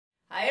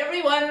Hi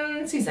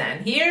everyone,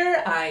 Suzanne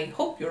here. I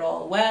hope you're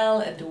all well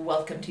and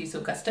welcome to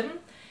Sew Custom.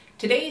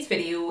 Today's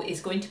video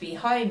is going to be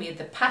how I made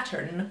the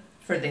pattern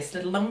for this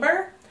little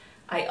number.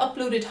 I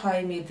uploaded how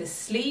I made the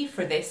sleeve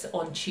for this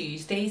on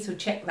Tuesday, so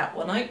check that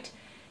one out.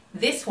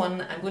 This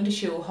one I'm going to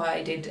show how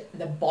I did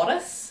the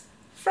bodice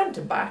front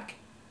and back,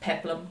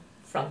 peplum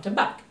front and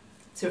back.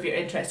 So if you're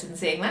interested in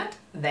seeing that,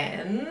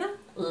 then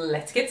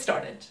let's get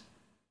started.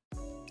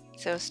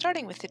 So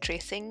starting with the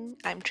tracing,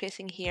 I'm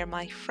tracing here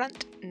my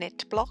front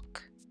knit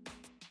block.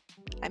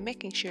 I'm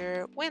making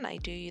sure when I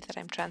do that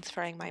I'm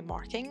transferring my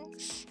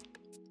markings.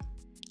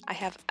 I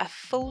have a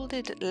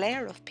folded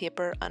layer of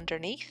paper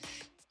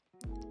underneath,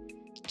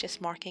 just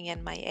marking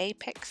in my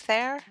apex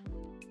there,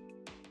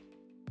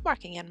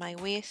 marking in my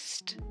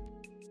waist,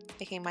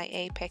 making my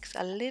apex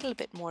a little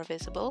bit more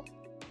visible,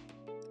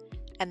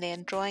 and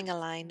then drawing a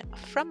line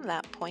from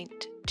that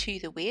point to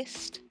the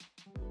waist,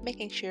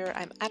 making sure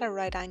I'm at a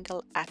right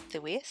angle at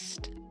the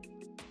waist.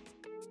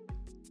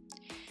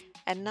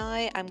 And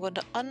now I'm going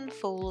to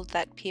unfold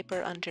that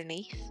paper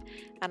underneath,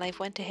 and I've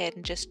went ahead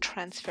and just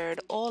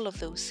transferred all of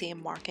those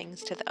same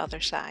markings to the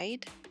other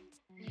side.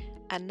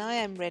 And now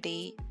I'm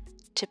ready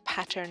to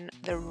pattern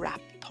the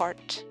wrap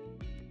part.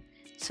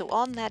 So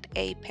on that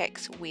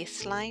apex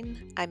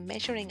waistline, I'm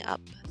measuring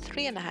up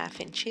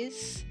 3.5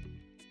 inches,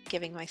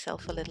 giving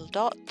myself a little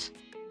dot.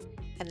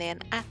 And then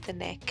at the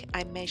neck,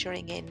 I'm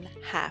measuring in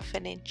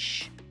 1/2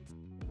 inch.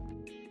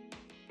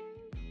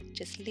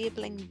 Just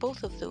labeling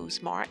both of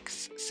those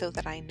marks so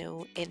that I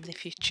know in the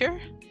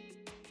future.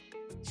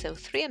 So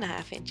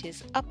 3.5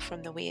 inches up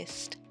from the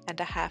waist and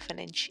 1/2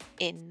 inch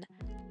in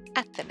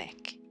at the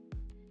neck.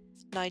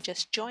 Now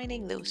just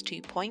joining those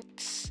 2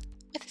 points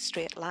with a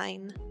straight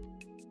line.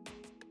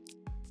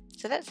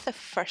 So that's the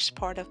first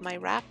part of my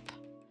wrap.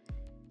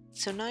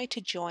 So now to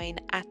join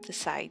at the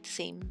side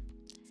seam.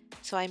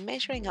 So I'm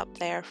measuring up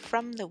there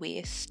from the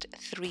waist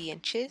 3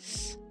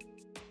 inches,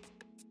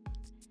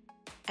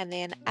 and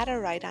then at a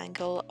right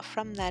angle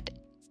from that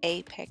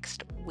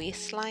apexed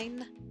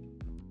waistline,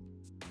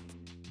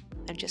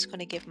 I'm just going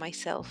to give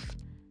myself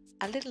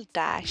a little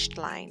dashed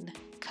line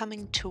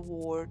coming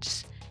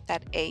towards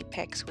that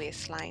apex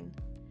waistline,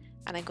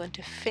 and I'm going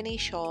to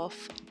finish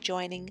off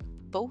joining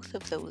both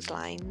of those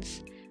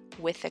lines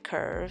with a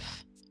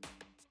curve.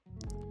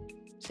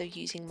 So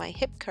using my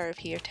hip curve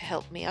here to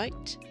help me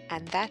out,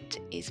 and that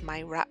is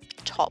my wrap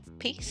top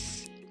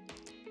piece.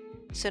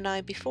 So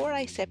now before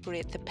I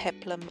separate the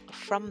peplum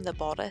from the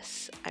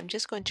bodice, I'm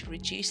just going to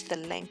reduce the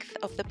length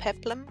of the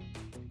peplum.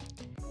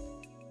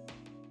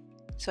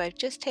 So I've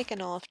just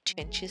taken off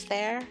 2 inches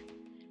there,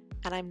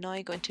 and I'm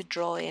now going to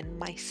draw in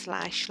my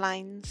slash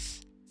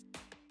lines.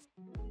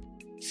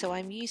 So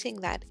I'm using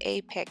that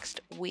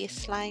apexed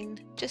waistline,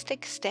 just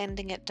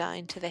extending it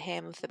down to the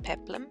hem of the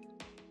peplum,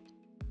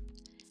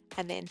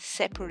 and then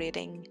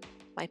separating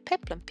my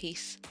peplum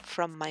piece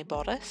from my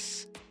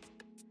bodice.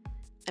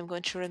 I'm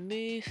going to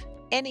remove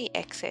any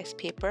excess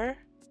paper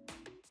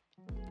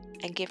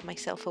and give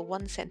myself a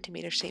 1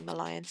 centimeter seam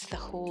allowance the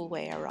whole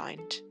way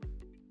around.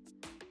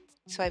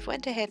 So I've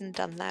went ahead and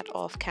done that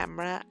off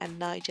camera, and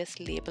now just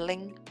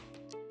labeling.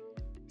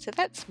 So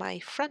that's my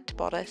front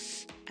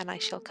bodice, and I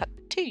shall cut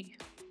 2.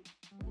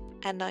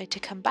 And now to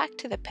come back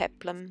to the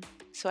peplum,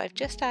 so I've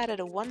just added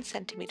a 1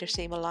 centimeter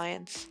seam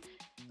allowance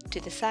to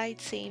the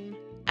side seam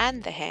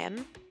and the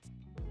hem,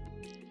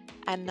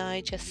 and now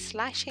just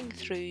slashing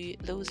through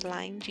those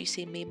lines you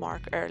see me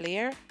mark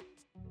earlier.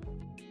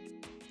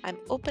 I'm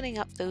opening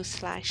up those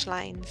slash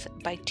lines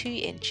by 2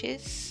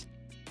 inches.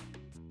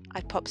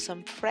 I pop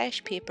some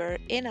fresh paper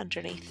in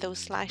underneath those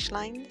slash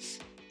lines,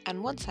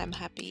 and once I'm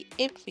happy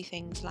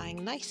everything's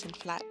lying nice and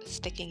flat,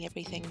 sticking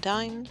everything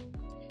down.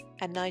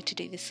 And now to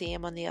do the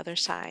same on the other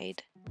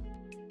side.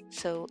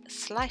 So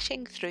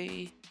slashing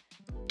through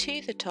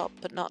to the top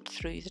but not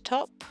through the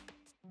top,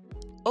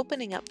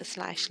 opening up the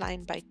slash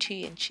line by 2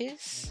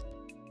 inches.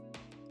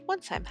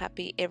 Once I'm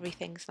happy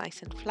everything's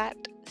nice and flat,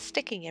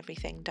 sticking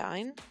everything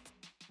down.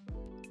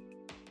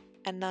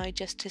 And now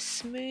just to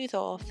smooth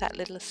off that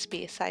little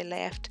space I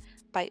left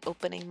by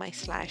opening my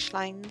slash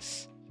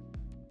lines.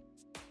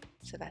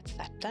 So that's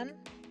that done.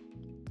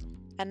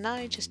 And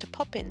now just to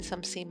pop in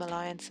some seam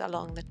allowance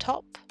along the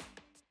top,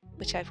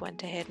 which I've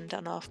went ahead and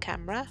done off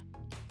camera,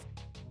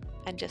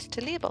 and just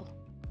to label.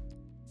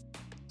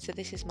 So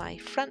this is my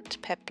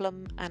front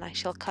peplum, and I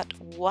shall cut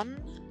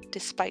 1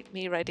 despite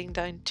me writing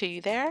down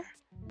 2 there.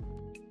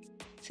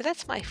 So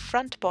that's my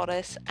front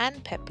bodice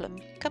and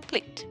peplum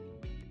complete.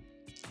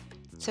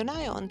 So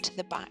now on to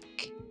the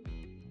back.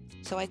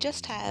 So I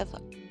just have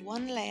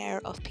 1 layer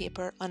of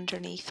paper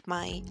underneath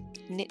my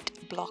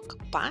knit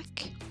block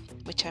back,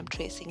 which I'm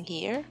tracing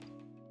here.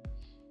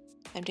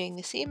 I'm doing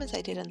the same as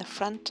I did in the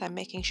front. I'm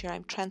making sure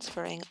I'm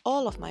transferring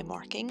all of my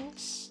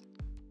markings.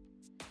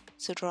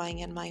 So drawing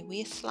in my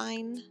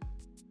waistline,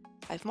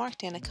 I've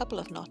marked in a couple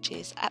of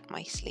notches at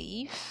my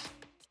sleeve,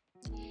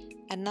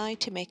 and now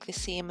to make the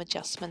same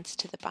adjustments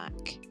to the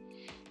back.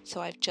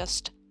 So I've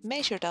just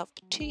measured up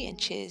 2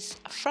 inches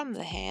from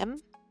the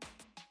hem,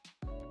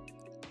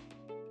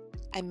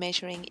 I'm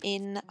measuring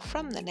in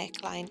from the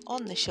neckline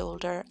on the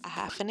shoulder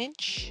 1/2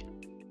 inch,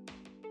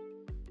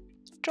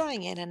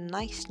 drawing in a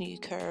nice new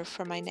curve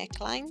for my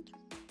neckline.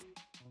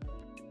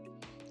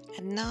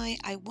 And now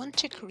I want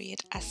to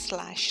create a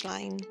slash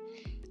line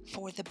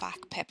for the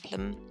back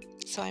peplum.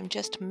 So I'm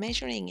just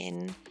measuring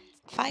in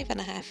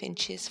 5.5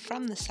 inches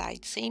from the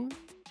side seam,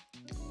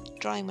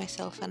 drawing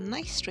myself a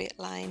nice straight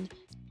line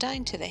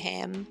down to the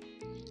hem,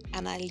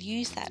 and I'll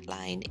use that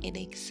line in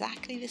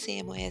exactly the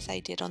same way as I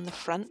did on the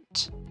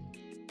front.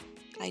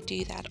 I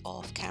do that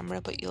off camera,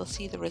 but you'll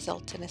see the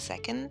result in a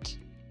second.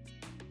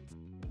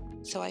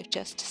 So I've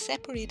just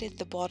separated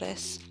the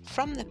bodice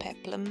from the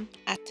peplum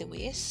at the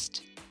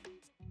waist.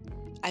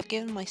 I've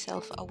given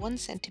myself a 1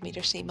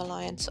 centimetre seam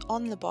allowance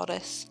on the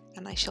bodice,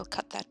 and I shall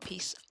cut that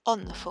piece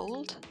on the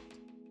fold.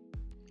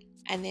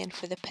 And then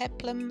for the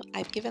peplum,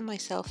 I've given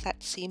myself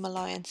that seam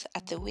allowance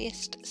at the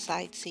waist,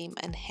 side seam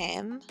and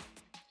hem.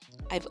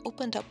 I've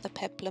opened up the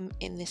peplum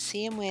in the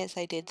same way as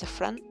I did the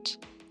front,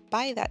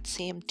 by that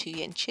same 2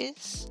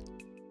 inches,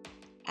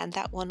 and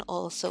that one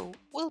also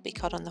will be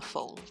cut on the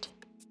fold.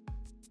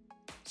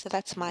 So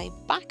that's my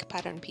back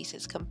pattern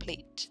pieces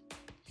complete.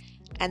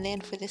 And then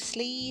for the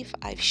sleeve,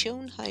 I've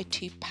shown how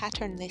to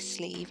pattern this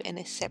sleeve in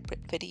a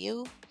separate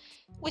video,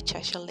 which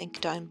I shall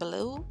link down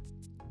below.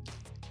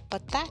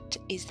 But that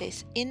is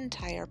this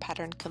entire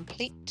pattern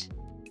complete.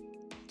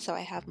 So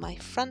I have my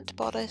front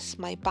bodice,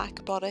 my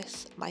back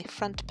bodice, my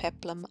front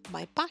peplum,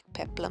 my back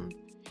peplum,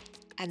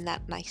 and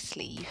that nice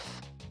sleeve.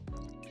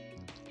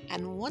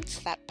 And once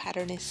that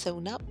pattern is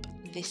sewn up,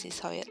 this is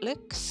how it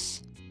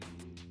looks.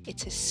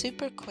 It's a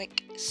super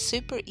quick,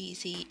 super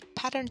easy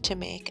pattern to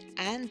make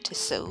and to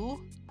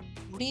sew.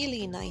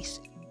 Really nice,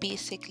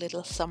 basic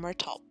little summer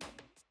top.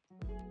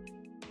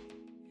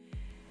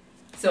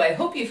 So I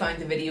hope you found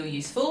the video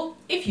useful.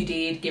 If you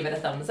did, give it a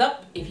thumbs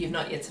up. If you've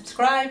not yet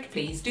subscribed,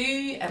 please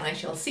do, and I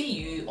shall see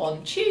you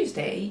on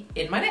Tuesday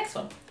in my next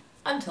one.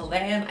 Until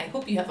then, I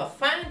hope you have a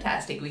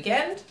fantastic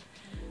weekend.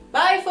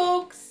 Bye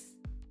folks!